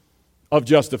fruit of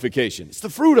justification. It's the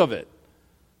fruit of it.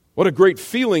 What a great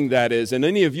feeling that is. And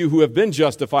any of you who have been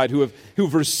justified,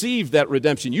 who've received that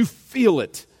redemption, you feel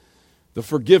it. The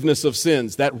forgiveness of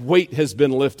sins, that weight has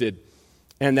been lifted.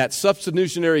 And that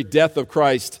substitutionary death of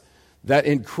Christ, that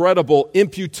incredible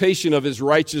imputation of his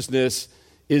righteousness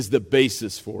is the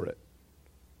basis for it.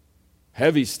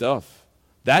 Heavy stuff.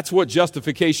 That's what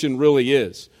justification really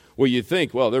is. Well, you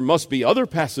think, there must be other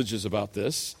passages about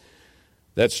this.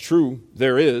 That's true,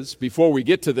 there is. Before we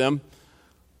get to them,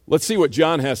 let's see what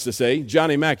John has to say.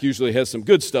 Johnny Mack usually has some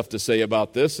good stuff to say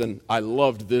about this, and I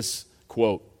loved this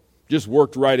quote. Just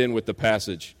worked right in with the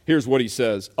passage. Here's what he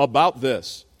says about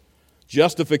this.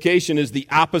 Justification is the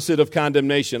opposite of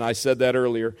condemnation. I said that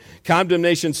earlier.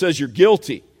 Condemnation says you're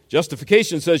guilty.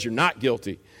 Justification says you're not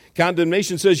guilty.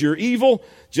 Condemnation says you're evil.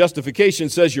 Justification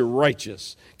says you're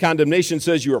righteous. Condemnation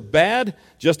says you're bad.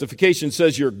 Justification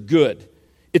says you're good.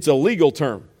 It's a legal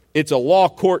term. It's a law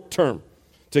court term.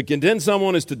 To condemn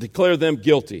someone is to declare them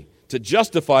guilty. To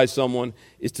justify someone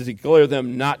is to declare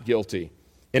them not guilty.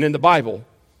 And in the Bible,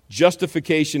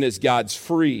 justification is God's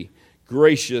free,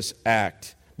 gracious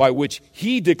act by which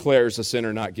he declares a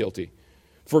sinner not guilty.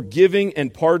 forgiving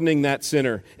and pardoning that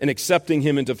sinner and accepting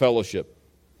him into fellowship.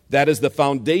 That is the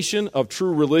foundation of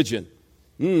true religion.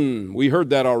 We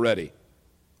heard that already.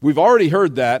 We've already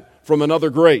heard that from another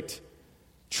great.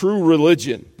 True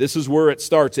religion. This is where it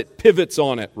starts. It pivots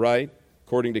on it, right?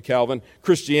 According to Calvin,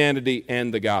 Christianity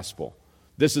and the gospel.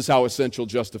 This is how essential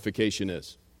justification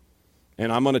is. And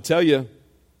I'm going to tell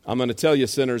you,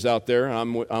 sinners out there,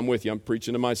 I'm with you, I'm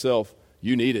preaching to myself,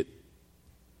 you need it.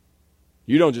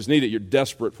 You don't just need it, you're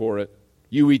desperate for it.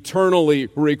 You eternally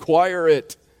require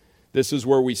it. This is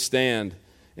where we stand,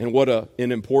 and what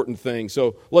an important thing.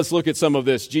 So let's look at some of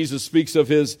this. Jesus speaks of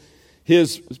his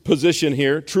position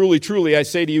here. Truly, truly, I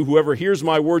say to you, whoever hears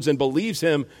my words and believes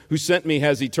him who sent me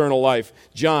has eternal life.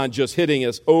 John just hitting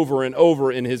us over and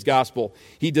over in his gospel.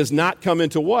 He does not come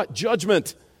into what?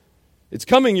 Judgment. It's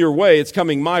coming your way, it's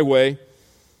coming my way,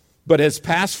 but has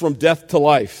passed from death to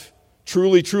life.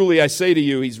 Truly, truly, I say to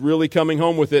you, he's really coming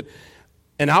home with it.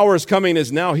 An hour is coming,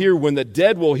 is now here, when the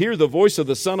dead will hear the voice of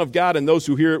the Son of God, and those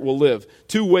who hear it will live.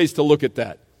 Two ways to look at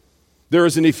that. There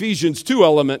is an Ephesians 2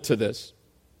 element to this,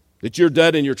 that you're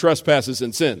dead in your trespasses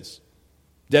and sins.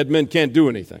 Dead men can't do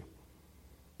anything.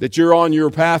 That you're on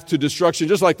your path to destruction,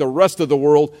 just like the rest of the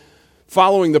world,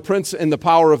 following the prince and the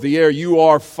power of the air. You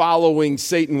are following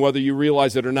Satan, whether you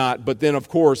realize it or not. But then, of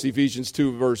course, Ephesians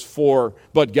 2, verse 4,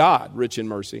 but God, rich in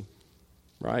mercy,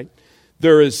 right?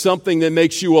 There is something that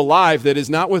makes you alive that is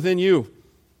not within you.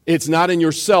 It's not in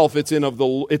yourself. It's in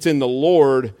the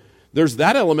Lord. There's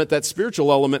that element, that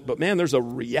spiritual element. But man, there's a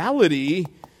reality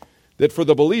that for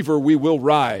the believer, we will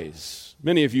rise.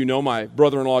 Many of you know my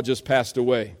brother-in-law just passed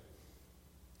away.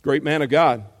 Great man of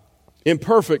God.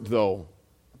 Imperfect, though,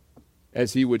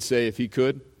 as he would say if he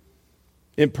could.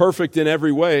 Imperfect in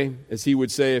every way, as he would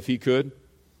say if he could.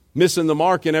 Missing the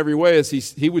mark in every way, as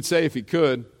he would say if he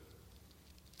could.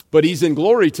 But he's in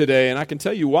glory today, and I can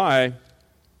tell you why.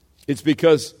 It's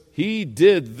because he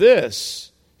did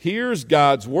this. Hears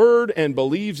God's word and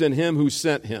believes in him who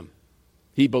sent him.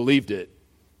 He believed it.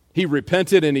 He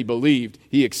repented and he believed.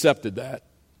 He accepted that.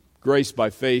 Grace by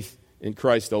faith in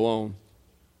Christ alone.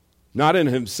 Not in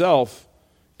himself.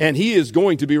 And he is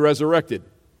going to be resurrected.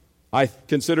 I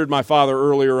considered my father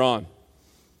earlier on.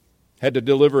 Had to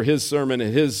deliver his sermon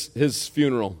at his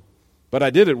funeral. But I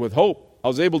did it with hope. I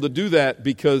was able to do that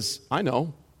because I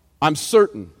know, I'm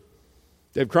certain.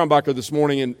 Dave Krumbacher this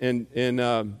morning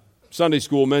in Sunday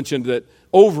school mentioned that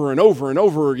over and over and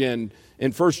over again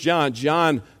in 1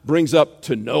 John brings up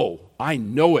to know. I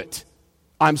know it.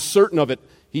 I'm certain of it.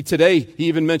 He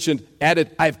even mentioned,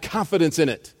 added, I have confidence in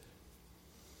it.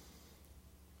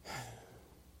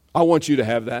 I want you to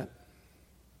have that.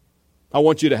 I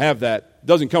want you to have that. It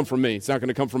doesn't come from me. It's not going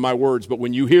to come from my words. But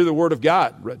when you hear the word of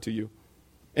God read to you,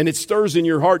 and it stirs in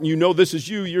your heart, and you know this is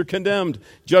you, you're condemned.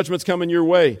 Judgment's coming your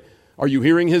way. Are you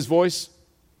hearing his voice?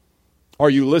 Are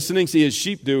you listening? See, as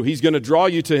sheep do, he's going to draw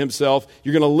you to himself.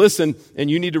 You're going to listen,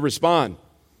 and you need to respond.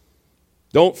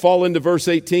 Don't fall into verse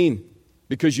 18,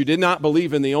 because you did not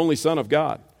believe in the only Son of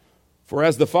God. For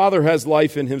as the Father has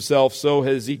life in himself, so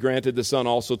has he granted the Son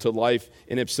also to life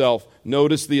in himself.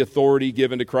 Notice the authority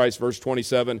given to Christ, verse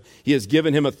 27. He has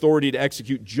given him authority to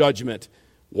execute judgment.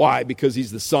 Why? Because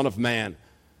he's the Son of Man.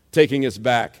 Taking us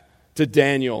back to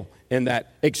Daniel and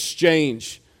that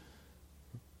exchange.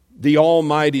 The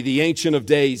Almighty, the Ancient of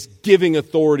Days, giving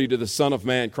authority to the Son of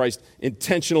Man. Christ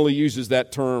intentionally uses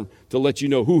that term to let you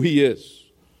know who he is.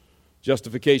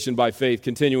 Justification by faith,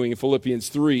 continuing in Philippians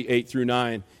 3, 8 through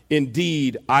 9.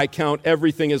 Indeed, I count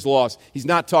everything as loss. He's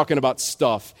not talking about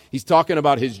stuff. He's talking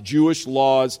about his Jewish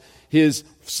laws, his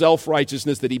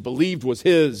self-righteousness that he believed was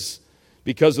his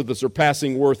because of the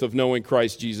surpassing worth of knowing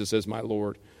Christ Jesus as my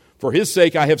Lord. For his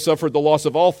sake, I have suffered the loss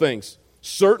of all things,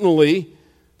 certainly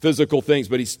physical things,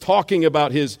 but he's talking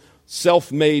about his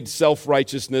self-made,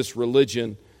 self-righteousness,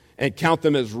 religion, and count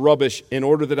them as rubbish in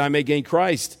order that I may gain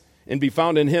Christ and be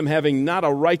found in him, having not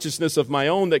a righteousness of my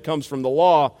own that comes from the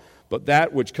law, but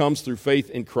that which comes through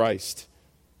faith in Christ.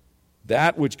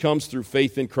 That which comes through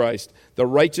faith in Christ. The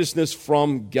righteousness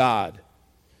from God.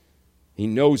 He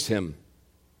knows him,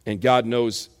 and God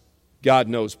knows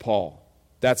Paul.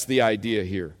 That's the idea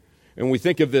here. And we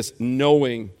think of this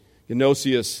knowing,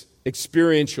 gnosis,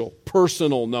 experiential,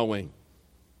 personal knowing.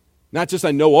 Not just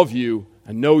I know of you,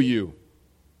 I know you.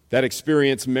 That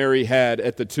experience Mary had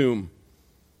at the tomb.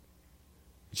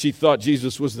 She thought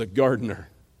Jesus was the gardener.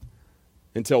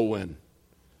 Until when?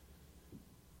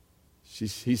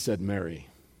 He said Mary.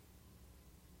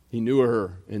 He knew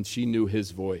her and she knew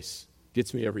his voice.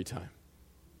 Gets me every time.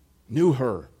 Knew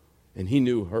her and he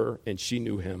knew her and she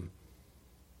knew him.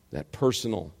 That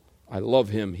personal, I love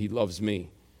him, he loves me.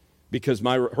 because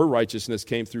her righteousness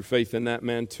came through faith in that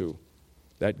man too,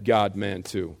 that God-man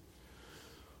too.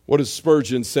 What does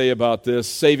Spurgeon say about this?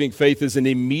 Saving faith is an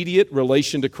immediate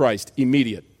relation to Christ.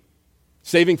 Immediate.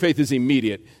 Saving faith is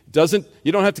immediate.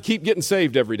 You don't have to keep getting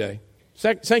saved every day.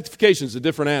 Sanctification is a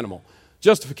different animal.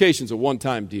 Justification is a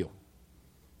one-time deal.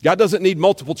 God doesn't need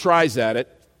multiple tries at it.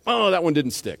 Oh, that one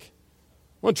didn't stick.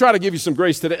 I'm going to try to give you some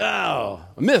grace today. Oh,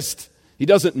 I missed. He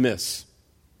doesn't miss.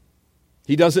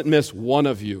 He doesn't miss one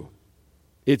of you.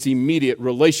 It's immediate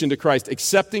relation to Christ,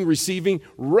 accepting, receiving,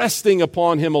 resting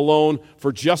upon Him alone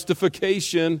for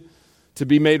justification, to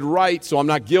be made right, so I'm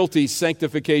not guilty,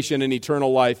 sanctification and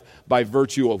eternal life by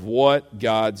virtue of what?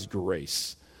 God's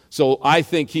grace. So I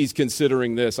think he's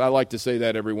considering this. I like to say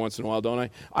that every once in a while, don't I?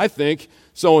 I think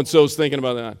so-and-so's thinking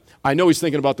about that. I know he's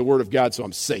thinking about the Word of God, so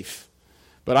I'm safe.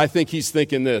 But I think he's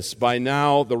thinking this: by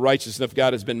now the righteousness of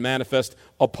God has been manifest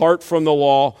apart from the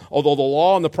law, although the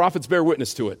law and the prophets bear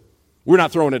witness to it. We're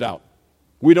not throwing it out.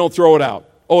 We don't throw it out.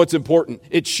 Oh, it's important.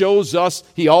 It shows us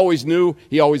He always knew,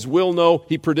 He always will know,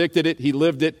 He predicted it, He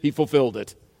lived it, He fulfilled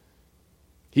it.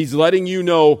 He's letting you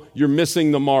know you're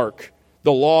missing the mark.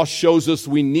 The law shows us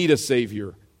we need a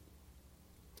Savior.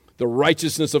 The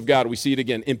righteousness of God, we see it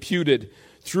again, imputed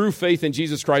through faith in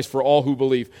Jesus Christ for all who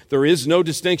believe. There is no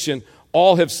distinction.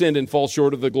 All have sinned and fall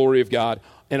short of the glory of God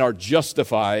and are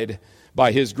justified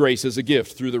by His grace as a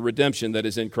gift through the redemption that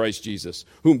is in Christ Jesus,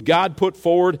 whom God put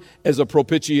forward as a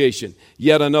propitiation.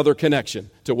 Yet another connection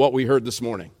to what we heard this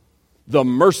morning. The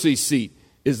mercy seat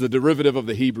is the derivative of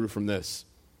the Hebrew from this.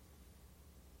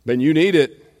 When you need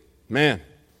it, man,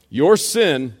 your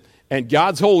sin and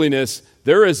God's holiness,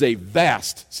 there is a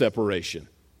vast separation.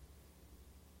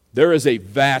 There is a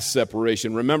vast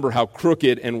separation. Remember how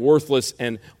crooked and worthless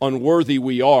and unworthy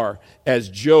we are, as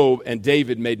Job and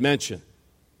David made mention.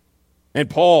 And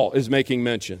Paul is making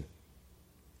mention.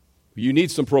 You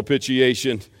need some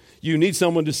propitiation. You need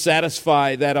someone to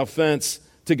satisfy that offense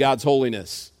to God's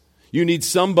holiness. You need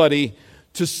somebody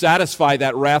to satisfy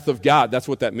that wrath of God. That's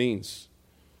what that means.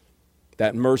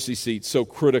 That mercy seat, so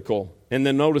critical. And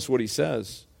then notice what he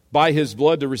says. By His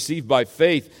blood to receive by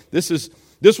faith. This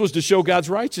was to show God's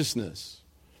righteousness.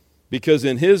 Because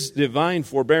in His divine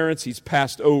forbearance, He's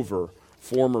passed over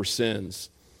former sins.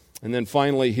 And then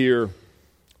finally here,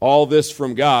 all this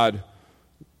from God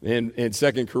in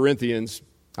 2 Corinthians.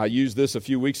 I used this a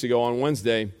few weeks ago on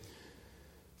Wednesday.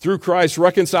 Through Christ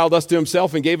reconciled us to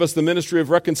Himself and gave us the ministry of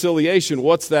reconciliation.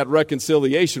 What's that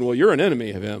reconciliation? Well, you're an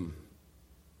enemy of Him.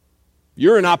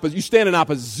 You stand in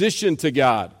opposition to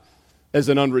God as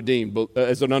an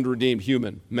unredeemed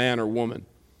human, man or woman.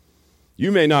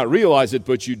 You may not realize it,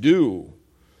 but you do.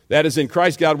 That is, in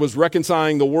Christ, God was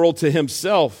reconciling the world to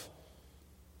Himself.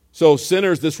 So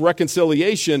sinners, this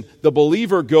reconciliation, the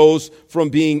believer goes from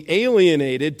being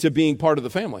alienated to being part of the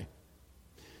family,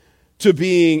 to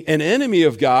being an enemy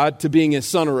of God, to being a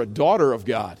son or a daughter of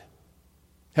God.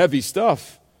 Heavy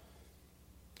stuff.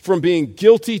 From being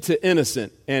guilty to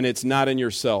innocent, and it's not in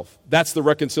yourself. That's the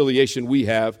reconciliation we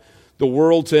have. The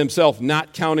world to Himself,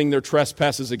 not counting their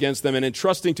trespasses against them and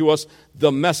entrusting to us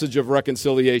the message of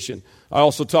reconciliation. I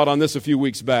also taught on this a few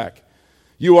weeks back.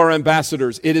 You are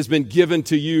ambassadors. It has been given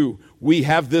to you. We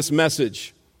have this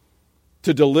message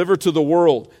to deliver to the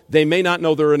world. They may not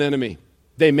know they're an enemy.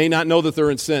 They may not know that they're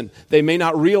in sin. They may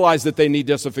not realize that they need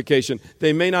justification.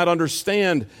 They may not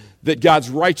understand that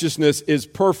God's righteousness is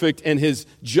perfect and His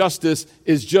justice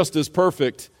is just as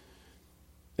perfect.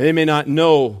 They may not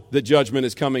know that judgment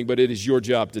is coming, but it is your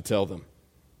job to tell them.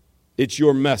 It's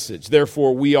your message.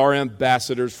 Therefore, we are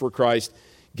ambassadors for Christ.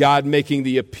 God making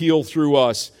the appeal through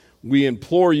us. We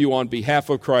implore you on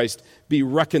behalf of Christ, be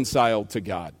reconciled to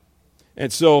God.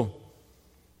 And so,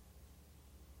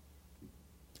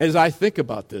 as I think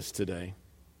about this today,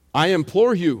 I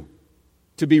implore you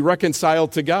to be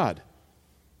reconciled to God.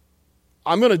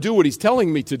 I'm going to do what He's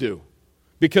telling me to do,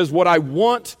 because what I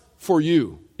want for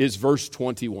you is verse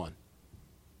 21.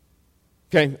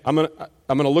 Okay, I'm going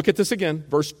to look at this again.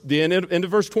 The end of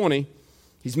verse 20.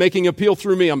 He's making an appeal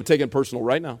through me. I'm taking it personal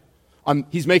right now.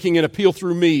 He's making an appeal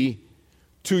through me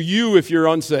to you if you're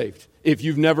unsaved, if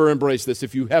you've never embraced this,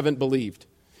 if you haven't believed,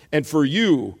 and for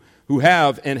you who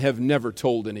have and have never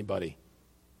told anybody.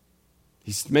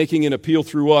 He's making an appeal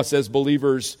through us as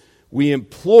believers. We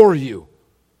implore you,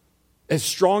 as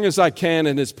strong as I can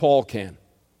and as Paul can,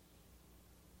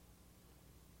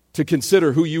 to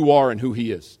consider who you are and who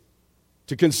He is.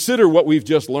 To consider what we've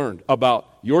just learned about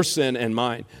your sin and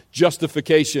mine.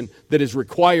 Justification that is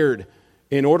required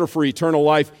in order for eternal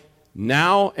life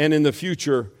now and in the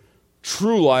future.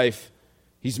 True life.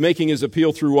 He's making His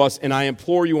appeal through us, and I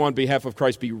implore you on behalf of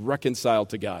Christ, be reconciled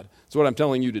to God. That's what I'm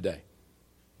telling you today.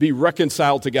 Be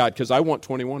reconciled to God, because I want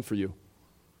 21 for you.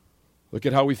 Look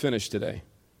at how we finished today.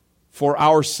 For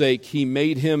our sake, he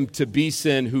made him to be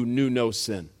sin who knew no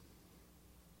sin.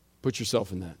 Put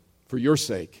yourself in that. For your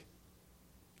sake.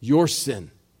 Your sin.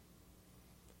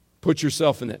 Put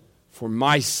yourself in it. For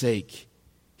my sake,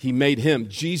 he made him,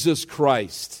 Jesus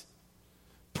Christ,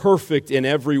 perfect in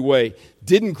every way.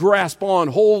 Didn't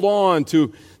hold on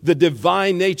to the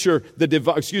divine nature, the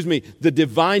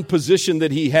divine position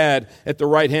that he had at the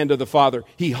right hand of the Father.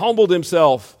 He humbled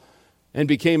himself and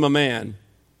became a man.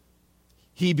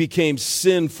 He became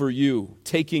sin for you,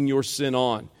 taking your sin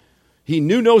on. He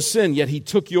knew no sin, yet he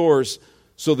took yours,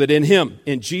 so that in him,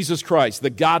 in Jesus Christ, the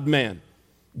God-man,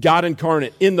 God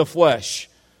incarnate in the flesh,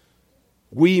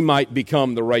 we might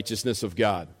become the righteousness of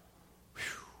God. Whew.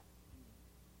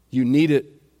 You need it.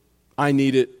 I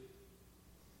need it.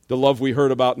 The love we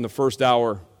heard about in the first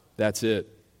hour, that's it.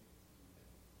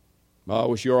 I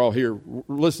wish you were all here.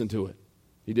 Listen to it.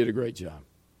 He did a great job.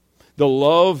 The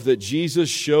love that Jesus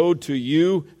showed to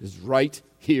you is right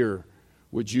here.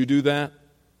 Would you do that?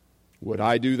 Would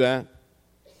I do that?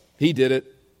 He did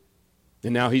it.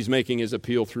 And now he's making his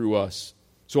appeal through us.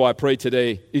 So I pray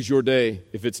today is your day,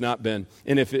 if it's not been.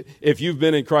 And if you've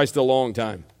been in Christ a long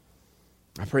time,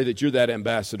 I pray that you're that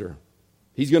ambassador.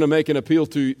 He's going to make an appeal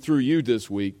through you this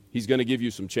week. He's going to give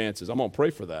you some chances. I'm going to pray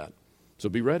for that. So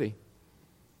be ready.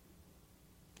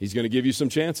 He's going to give you some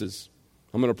chances.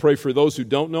 I'm going to pray for those who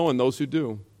don't know and those who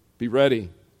do. Be ready.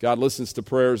 God listens to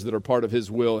prayers that are part of his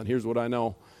will. And here's what I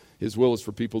know. His will is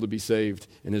for people to be saved.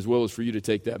 And his will is for you to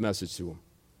take that message to them.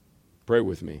 Pray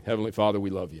with me. Heavenly Father, we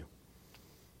love you.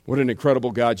 What an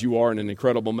incredible God you are, and an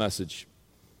incredible message.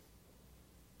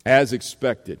 As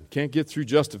expected. Can't get through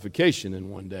justification in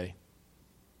one day.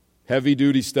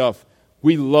 Heavy-duty stuff.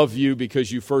 We love you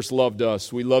because you first loved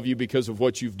us. We love you because of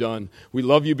what you've done. We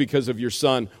love you because of your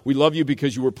Son. We love you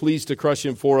because you were pleased to crush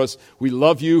him for us. We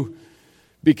love you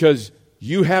because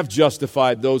you have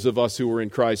justified those of us who are in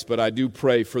Christ. But I do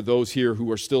pray for those here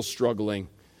who are still struggling,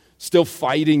 still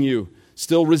fighting you,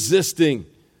 still resisting,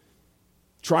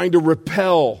 trying to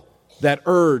repel that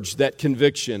urge, that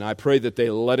conviction. I pray that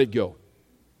they let it go.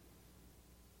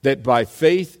 That by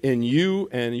faith in you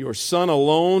and your Son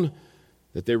alone,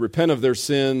 that they repent of their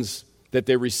sins, that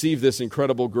they receive this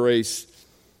incredible grace,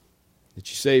 that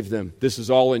you save them. This is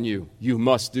all in you. You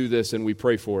must do this, and we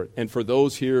pray for it. And for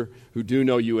those here who do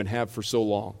know you and have for so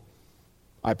long,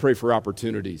 I pray for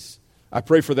opportunities. I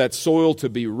pray for that soil to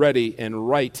be ready and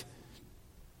right.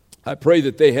 I pray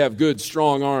that they have good,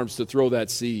 strong arms to throw that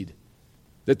seed,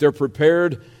 that they're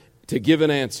prepared to give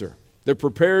an answer. They're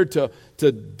prepared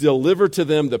to deliver to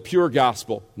them the pure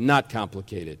gospel, not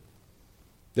complicated.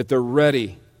 That they're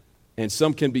ready, and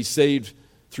some can be saved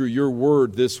through your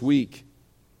word this week,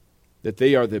 that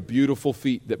they are the beautiful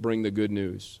feet that bring the good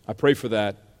news. I pray for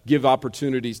that. Give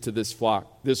opportunities to this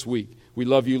flock this week. We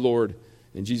love you, Lord.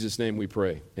 In Jesus' name we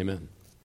pray. Amen.